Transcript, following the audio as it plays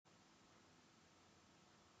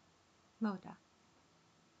Loda.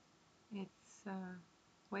 It's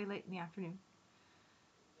way late in the afternoon,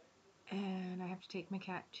 and I have to take my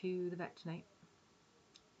cat to the vet tonight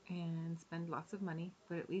and spend lots of money,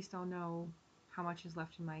 but at least I'll know how much is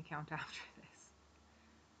left in my account after this.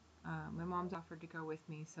 My mom's offered to go with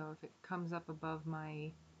me, so if it comes up above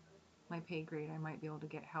my pay grade, I might be able to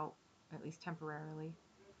get help, at least temporarily.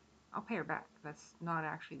 I'll pay her back. That's not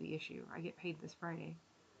actually the issue. I get paid this Friday.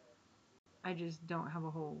 I just don't have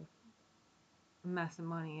a whole mess of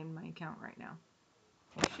money in my account right now.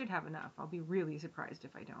 I should have enough. I'll be really surprised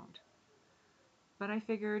if I don't. But I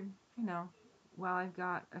figured, while I've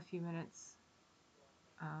got a few minutes,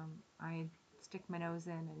 I'd stick my nose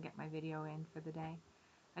in and get my video in for the day.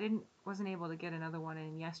 I wasn't able to get another one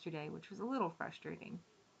in yesterday, which was a little frustrating.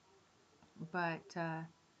 But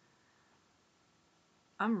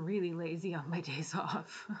I'm really lazy on my days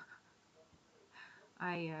off.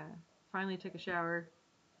 I finally took a shower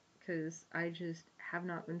because I just have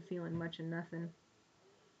not been feeling much of nothing.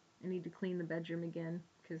 I need to clean the bedroom again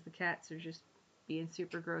because the cats are just being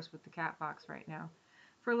super gross with the cat box right now.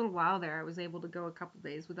 For a little while there, I was able to go a couple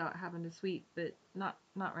days without having to sweep, but not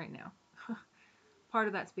right now. Part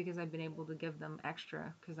of that's because I've been able to give them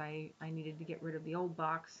extra because I needed to get rid of the old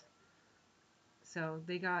box. So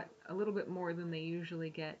they got a little bit more than they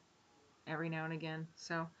usually get every now and again.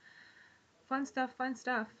 So fun stuff, fun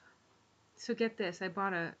stuff. So get this, I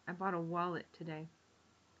bought a wallet today.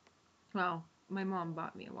 Well, my mom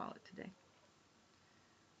bought me a wallet today.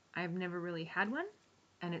 I've never really had one,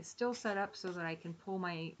 and it's still set up so that I can pull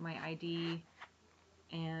my ID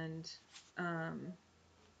and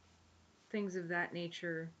things of that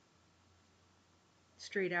nature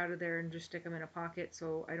straight out of there and just stick them in a pocket,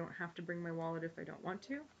 so I don't have to bring my wallet if I don't want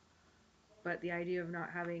to. But the idea of not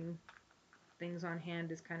having things on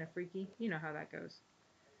hand is kind of freaky. You know how that goes.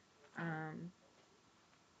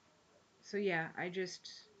 So yeah, I just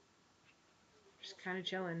kind of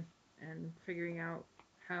chilling and figuring out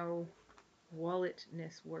how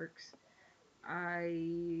walletness works.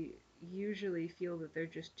 I usually feel that they're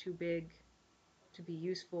just too big to be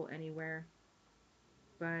useful anywhere,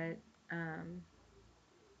 but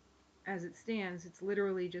as it stands, it's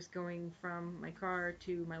literally just going from my car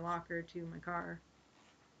to my locker to my car,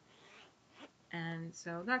 and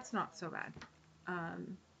so that's not so bad.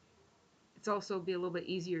 It's also be a little bit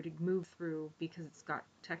easier to move through because it's got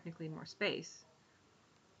technically more space,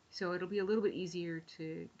 so it'll be a little bit easier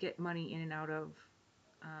to get money in and out of.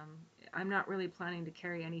 I'm not really planning to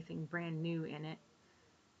carry anything brand new in it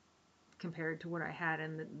compared to what I had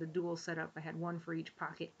in the dual setup. I had one for each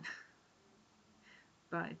pocket.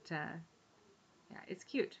 But yeah, it's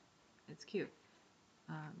cute. It's cute.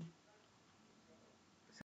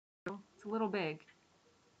 So it's a little big,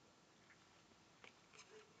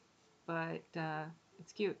 but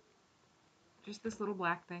it's cute. Just this little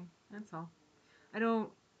black thing. That's all.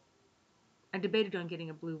 I debated on getting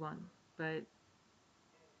a blue one, but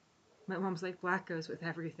my mom's like, black goes with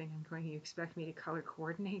everything. I'm going, you expect me to color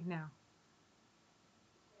coordinate now?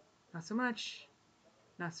 Not so much.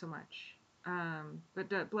 Not so much.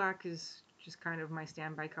 But black is just kind of my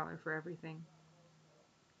standby color for everything.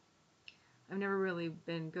 I've never really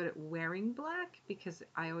been good at wearing black because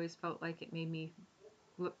I always felt like it made me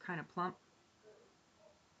look kind of plump.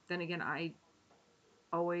 Then again, I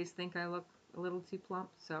always think I look a little too plump,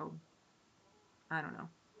 so I don't know.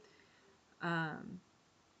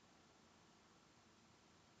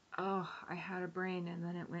 Oh, I had a brain and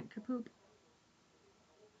then it went kapoop.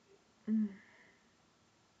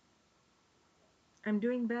 I'm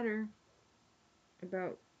doing better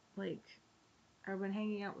about, like, I've been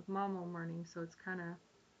hanging out with mom all morning, so it's kind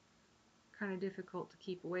of difficult to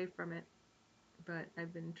keep away from it, but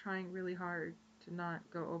I've been trying really hard to not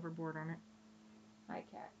go overboard on it. Hi,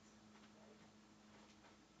 cats.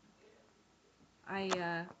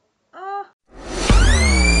 Oh!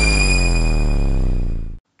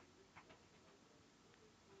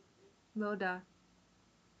 Loda,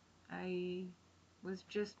 I was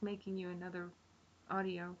just making you another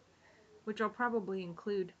audio, which I'll probably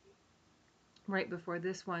include right before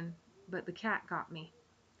this one, but the cat got me.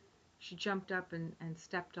 She jumped up and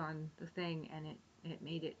stepped on the thing, and it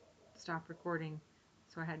made it stop recording,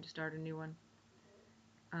 so I had to start a new one.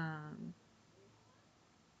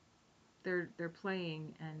 They're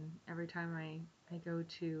playing, and every time I go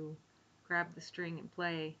to grab the string and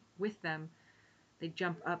play with them, they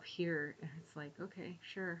jump up here, and it's like, okay,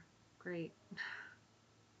 sure, great.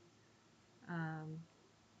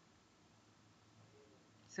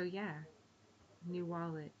 So yeah, new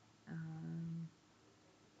wallet.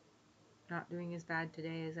 Not doing as bad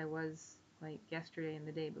today as I was like yesterday and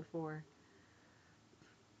the day before.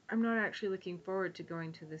 I'm not actually looking forward to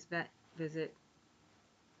going to this vet visit.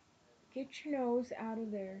 Get your nose out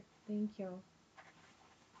of there. Thank you.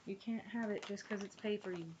 You can't have it just because it's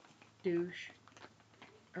paper, you douche.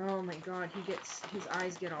 Oh my god, his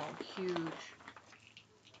eyes get all huge.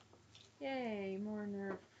 Yay, more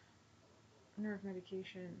nerve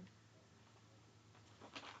medication.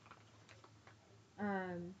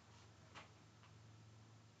 Um,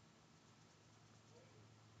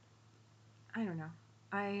 I don't know.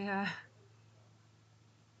 I've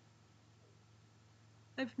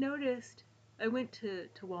noticed. I went to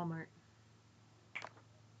Walmart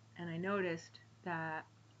and I noticed that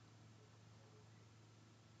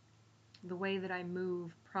the way that I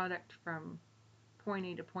move product from point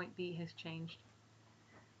A to point B has changed.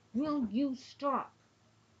 Will you stop?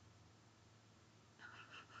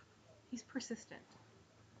 He's persistent.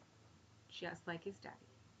 Just like his daddy.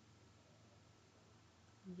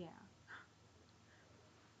 Yeah.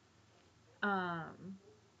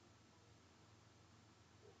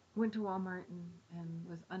 Went to Walmart and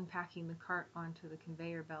was unpacking the cart onto the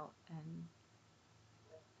conveyor belt, and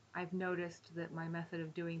I've noticed that my method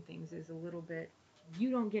of doing things is a little bit,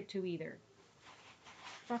 you don't get to either.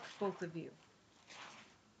 Fuck both of you.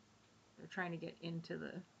 They're trying to get into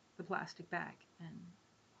the plastic bag, and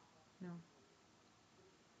you know,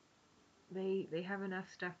 they have enough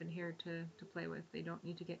stuff in here to play with. They don't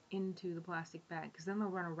need to get into the plastic bag, because then they'll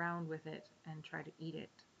run around with it and try to eat it.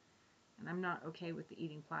 And I'm not okay with the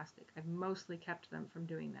eating plastic. I've mostly kept them from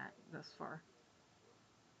doing that thus far.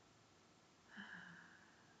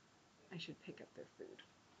 I should pick up their food.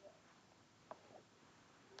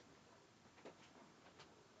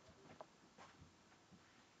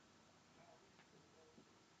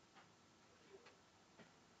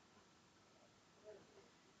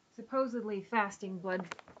 Supposedly fasting blood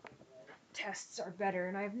tests are better,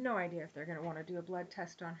 and I have no idea if they're going to want to do a blood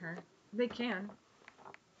test on her. They can.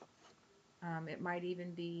 It might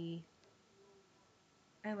even be...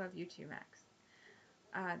 I love you too, Max.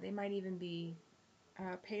 They might even be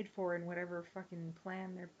paid for in whatever fucking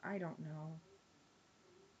plan they're... I don't know.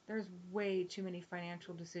 There's way too many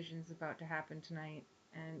financial decisions about to happen tonight,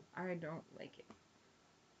 and I don't like it.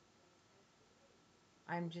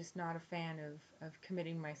 I'm just not a fan of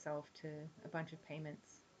committing myself to a bunch of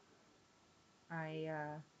payments. I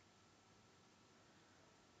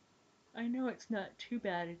know it's not too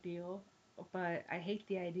bad a deal, but I hate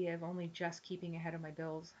the idea of only just keeping ahead of my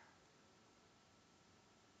bills.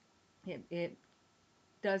 It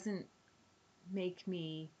doesn't make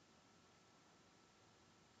me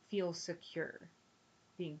feel secure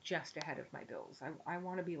being just ahead of my bills. I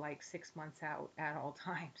want to be like 6 months out at all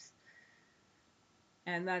times.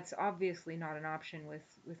 And that's obviously not an option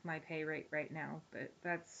with my pay rate right now, but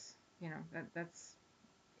that's, you know, that's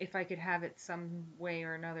if I could have it some way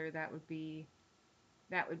or another, that would be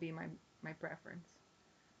my preference.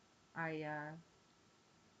 I've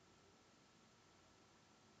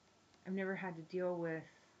never had to deal with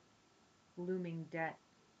looming debt.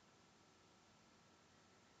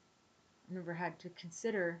 I've never had to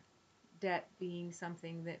consider debt being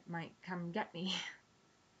something that might come get me.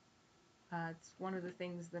 It's one of the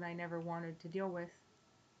things that I never wanted to deal with.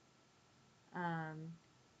 I'm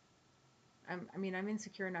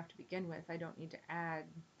insecure enough to begin with. I don't need to add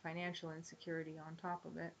financial insecurity on top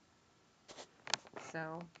of it.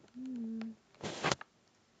 So,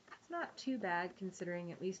 it's not too bad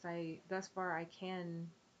considering at least thus far I can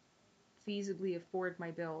feasibly afford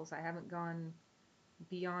my bills. I haven't gone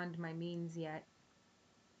beyond my means yet.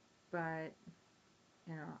 But,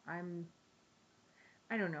 you know,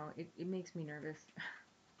 I don't know, it makes me nervous.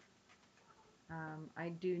 I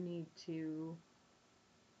do need to,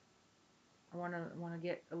 I want to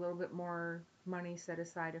get a little bit more money set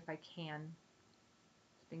aside if I can.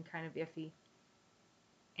 It's been kind of iffy.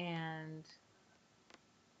 And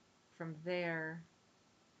from there,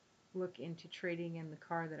 look into trading in the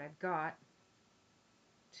car that I've got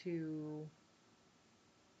to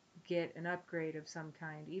get an upgrade of some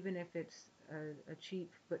kind, even if it's a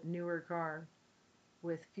cheap but newer car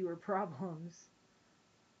with fewer problems.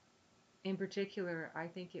 In particular, I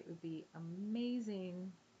think it would be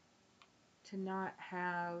amazing to not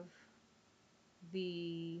have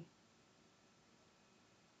the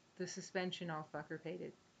suspension all fucker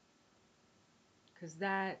painted, because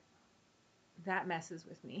that messes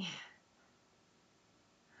with me.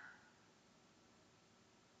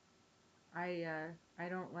 I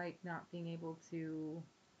don't like not being able to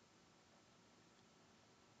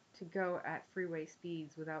go at freeway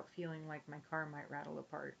speeds without feeling like my car might rattle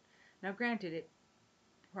apart. Now granted, it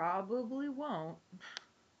probably won't,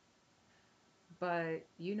 But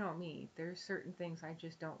you know me, there's certain things I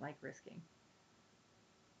just don't like risking.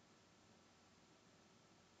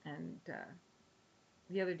 And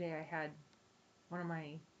the other day I had one of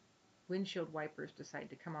my windshield wipers decide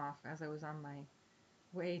to come off as I was on my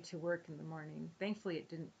way to work in the morning. Thankfully, it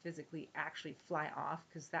didn't physically actually fly off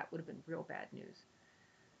because that would have been real bad news.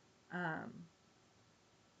 Um,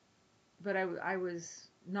 but I was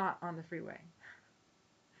not on the freeway.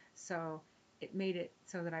 So it made it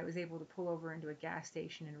so that I was able to pull over into a gas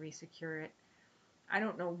station and resecure it. I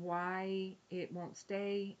don't know why it won't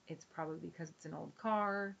stay. It's probably because it's an old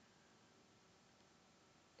car.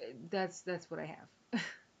 That's what I have.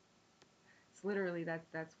 It's literally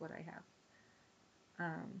that's what I have.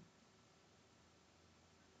 Um,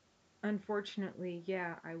 Unfortunately,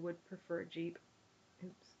 yeah, I would prefer a Jeep.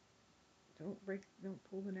 Oops. Don't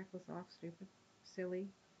pull the necklace off, stupid. Silly.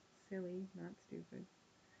 Silly, not stupid.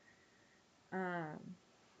 Um,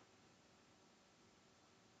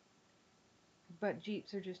 but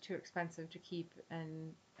Jeeps are just too expensive to keep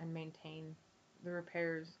and maintain. The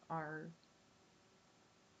repairs are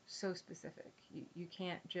so specific. You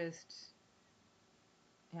can't just,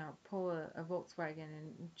 pull a Volkswagen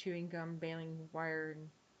and chewing gum, baling wire, and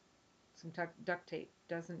some duct tape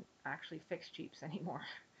doesn't actually fix Jeeps anymore.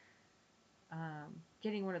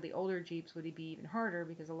 Getting one of the older Jeeps would be even harder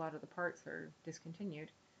because a lot of the parts are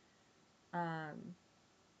discontinued. Um,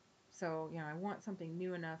 so, I want something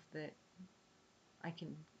new enough that I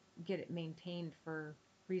can get it maintained for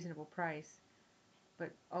reasonable price,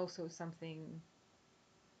 but also something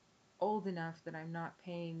old enough that I'm not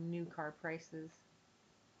paying new car prices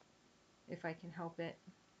if I can help it.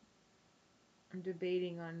 I'm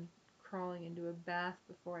debating on crawling into a bath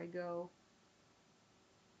before I go,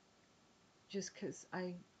 just because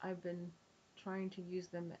I've been trying to use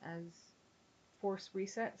them as force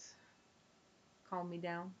resets, calm me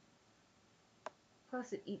down.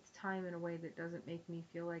 Plus, it eats time in a way that doesn't make me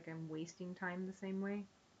feel like I'm wasting time the same way.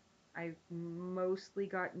 I've mostly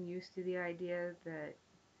gotten used to the idea that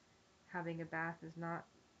having a bath is not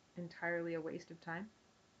entirely a waste of time.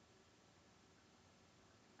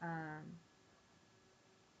 Um,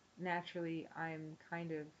 Naturally, I'm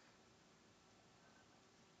kind of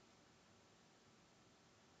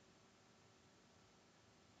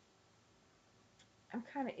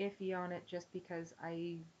iffy on it just because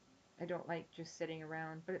I don't like just sitting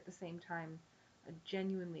around, but at the same time, a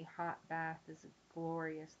genuinely hot bath is a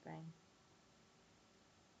glorious thing.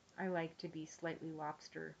 I like to be slightly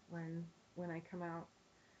lobster when I come out.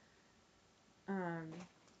 Um,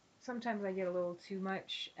 Sometimes I get a little too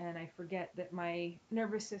much and I forget that my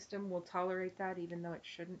nervous system will tolerate that even though it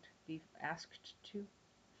shouldn't be asked to.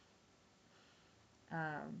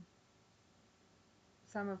 Um,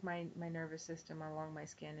 some of my nervous system along my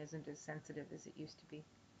skin isn't as sensitive as it used to be.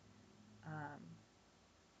 Um,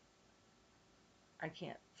 I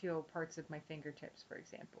can't feel parts of my fingertips, for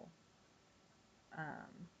example.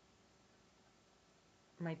 Um,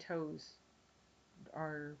 my toes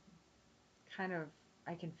are kind of,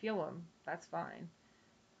 I can feel them, that's fine,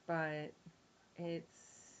 but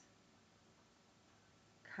it's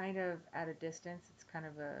kind of at a distance. It's kind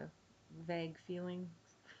of a vague feeling.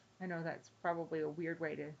 I know that's probably a weird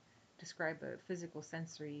way to describe a physical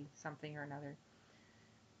sensory something or another,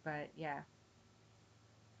 but yeah.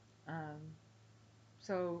 Um,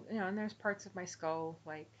 so, and there's parts of my skull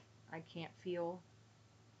like I can't feel.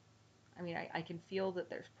 I mean, I can feel that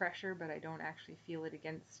there's pressure, but I don't actually feel it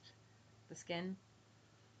against the skin.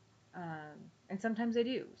 And sometimes I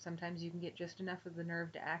do. Sometimes you can get just enough of the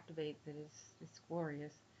nerve to activate that it's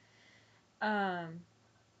glorious. Um,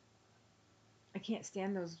 I can't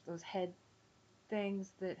stand those head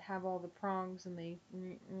things that have all the prongs and I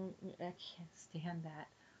can't stand that.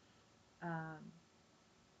 Um,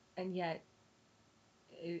 and yet,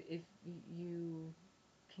 if you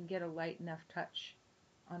can get a light enough touch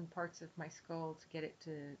on parts of my skull to get it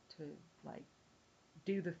to like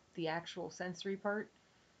do the actual sensory part,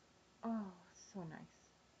 oh, it's so nice.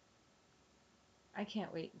 I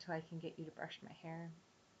can't wait until I can get you to brush my hair.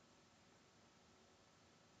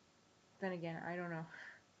 Then again, I don't know.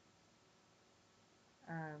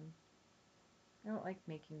 Um, I don't like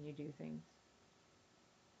making you do things.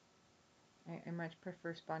 I much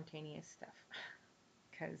prefer spontaneous stuff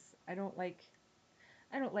because I don't like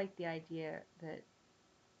the idea that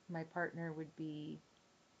my partner would be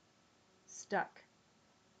stuck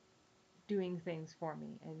doing things for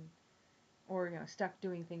me and or stuck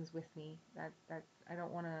doing things with me. That I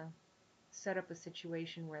don't want to set up a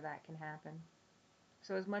situation where that can happen.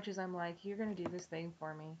 So as much as I'm like, you're gonna do this thing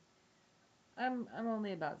for me, I'm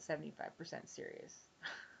only about 75% serious.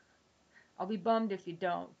 I'll be bummed if you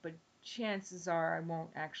don't, but chances are I won't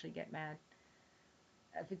actually get mad.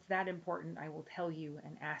 If it's that important, I will tell you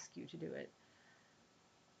and ask you to do it.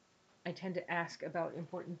 I tend to ask about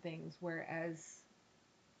important things, whereas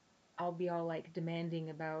I'll be all like demanding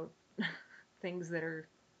about things that are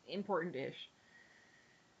important ish.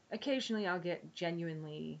 Occasionally, I'll get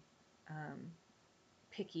genuinely um,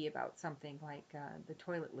 picky about something like the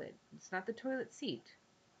toilet lid. It's not the toilet seat,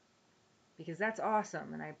 because that's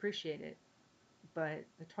awesome and I appreciate it, but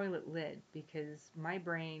the toilet lid, because my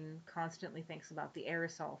brain constantly thinks about the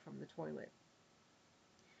aerosol from the toilet.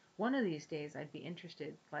 One of these days, I'd be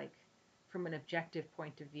interested, like, from an objective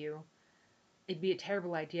point of view. It'd be a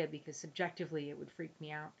terrible idea because subjectively it would freak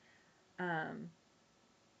me out. Um,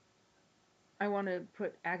 I want to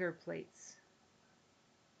put agar plates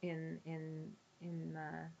in in in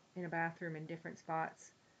a bathroom in different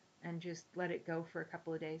spots, and just let it go for a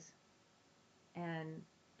couple of days, and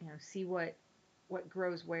see what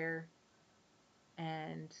grows where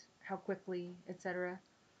and how quickly, etc.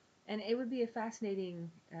 And it would be a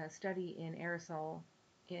fascinating study in aerosol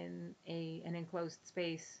in an enclosed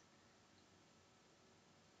space.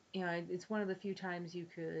 It's one of the few times you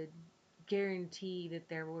could guarantee that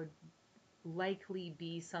there would likely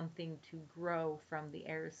be something to grow from the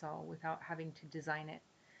aerosol without having to design it.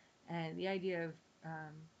 And the idea of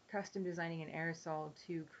custom designing an aerosol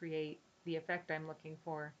to create the effect I'm looking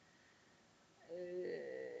for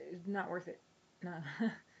is not worth it. No.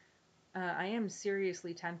 I am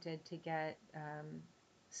seriously tempted to get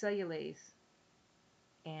cellulase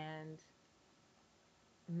and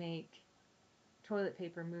make toilet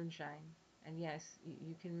paper moonshine. And yes,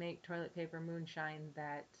 you can make toilet paper moonshine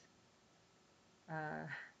that uh,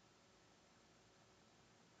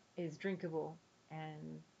 is drinkable,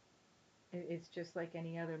 and it's just like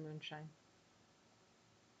any other moonshine.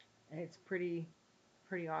 And it's pretty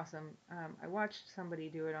awesome. I watched somebody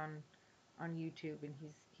do it on YouTube, and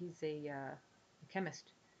he's a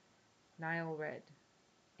chemist, Nile Red,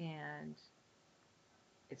 and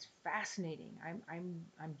it's fascinating.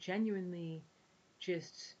 I'm genuinely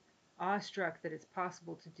just awestruck that it's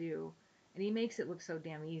possible to do, and he makes it look so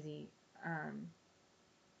damn easy. Um,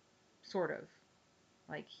 sort of,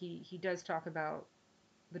 like he does talk about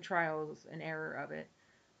the trials and error of it,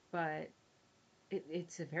 but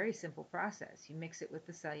it's a very simple process. You mix it with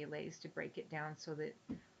the cellulase to break it down so that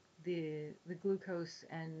the glucose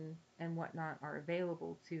and whatnot are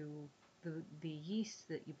available to the yeast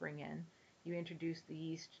that you bring in. You introduce the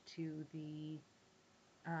yeast to the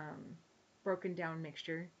um, broken down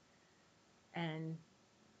mixture and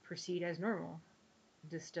proceed as normal.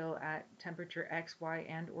 Distill at temperature X, Y,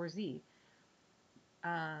 and or Z.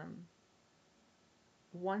 Um,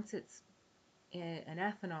 Once it's an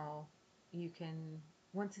ethanol, you can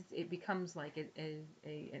once it becomes like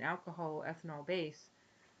an alcohol ethanol base,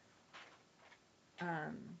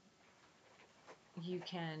 um, you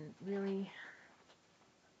can really.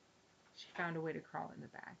 She found a way to crawl in the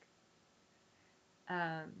back.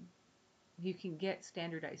 Um, you can get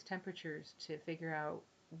standardized temperatures to figure out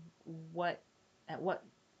what at what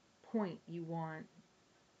point you want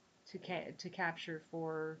to capture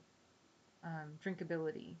for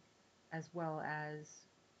drinkability, as well as,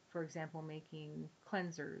 for example, making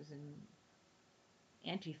cleansers and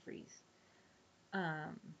antifreeze.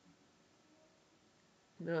 Um,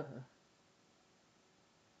 ugh,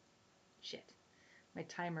 shit. My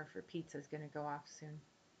timer for pizza is gonna go off soon.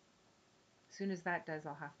 As soon as that does,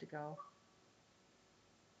 I'll have to go.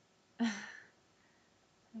 I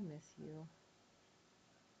miss you.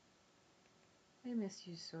 I miss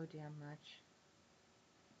you so damn much.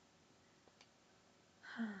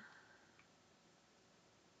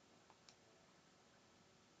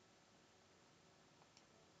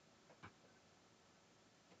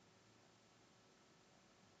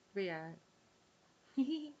 But yeah.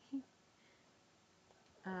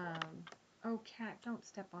 Oh, cat, don't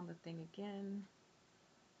step on the thing again.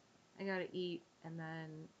 I gotta eat, and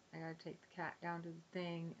then I gotta take the cat down to the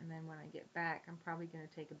thing, and then when I get back, I'm probably gonna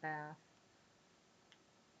take a bath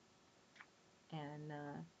and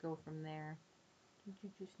go from there. Did you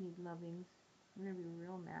just need lovings? You're gonna be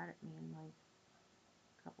real mad at me in like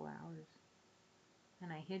a couple hours.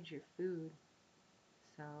 And I hid your food,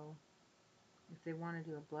 so if they want to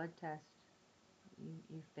do a blood test,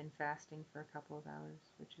 you've been fasting for a couple of hours,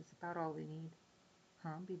 which is about all they need.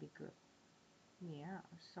 Huh, baby girl? Yeah,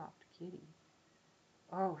 soft kitty.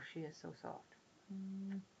 Oh, she is so soft.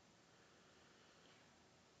 Mm.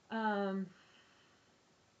 Um,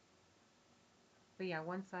 but yeah,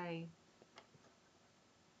 once I,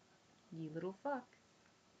 you little fuck,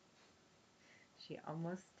 she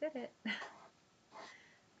almost did it.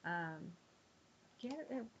 um,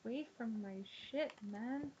 Get away from my shit,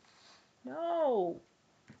 man. No!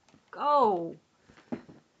 Go!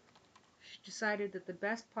 She decided that the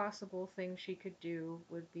best possible thing she could do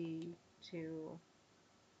would be to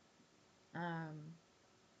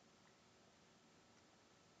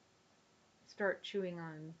start chewing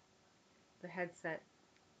on the headset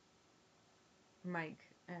mic,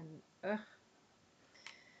 and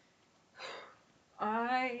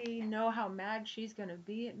I know how mad she's gonna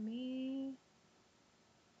be at me.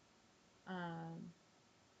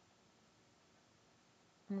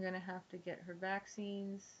 I'm gonna have to get her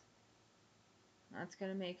vaccines. That's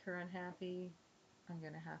gonna make her unhappy. I'm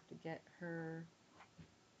gonna have to get her.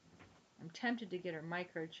 I'm tempted to get her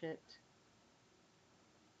microchipped,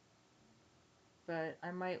 but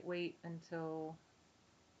I might wait until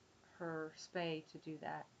her spay to do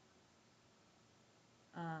that.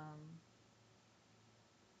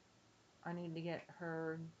 I need to get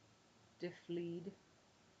her defleed,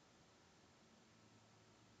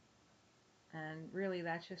 and really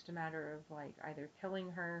that's just a matter of like either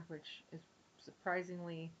killing her, which is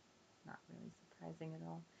surprisingly not really surprising at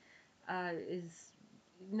all, is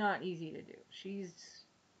not easy to do.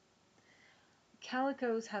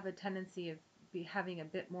 Calicos have a tendency of having a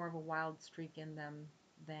bit more of a wild streak in them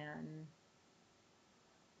than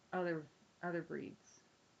other breeds.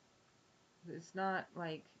 It's not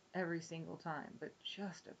like every single time, but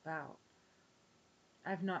just about.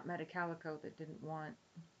 I've not met a calico that didn't want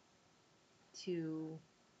to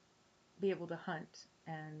be able to hunt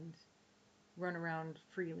and run around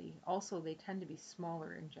freely. Also, they tend to be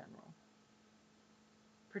smaller in general.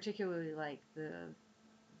 Particularly like the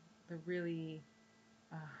really,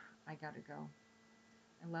 I gotta go.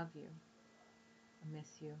 I love you. I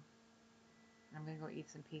miss you. I'm gonna go eat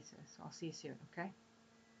some pizza, so I'll see you soon, okay?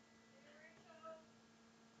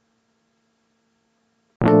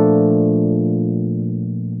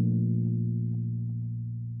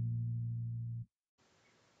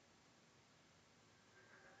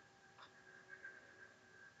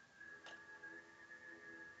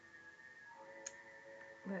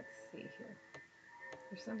 Let's see here.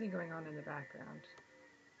 There's something going on in the background.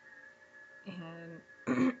 And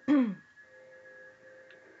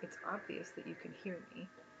it's obvious that you can hear me,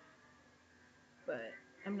 but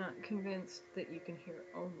I'm not convinced that you can hear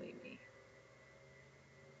only me.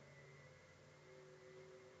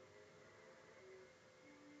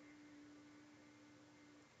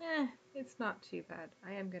 It's not too bad.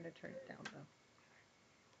 I am going to turn it down, though.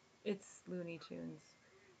 It's Looney Tunes.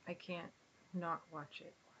 I can't not watch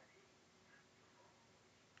it.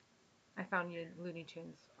 I found Looney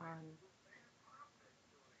Tunes on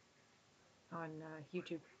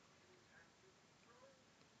YouTube.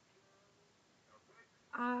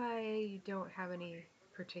 I don't have any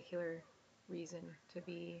particular reason to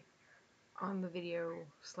be on the video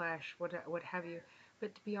 / what have you,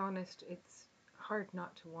 but to be honest, it's hard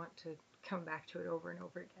not to want to come back to it over and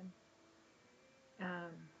over again.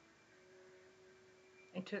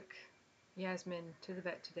 I took Yasmin to the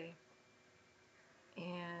vet today,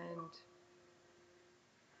 and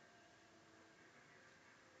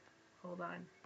hold on.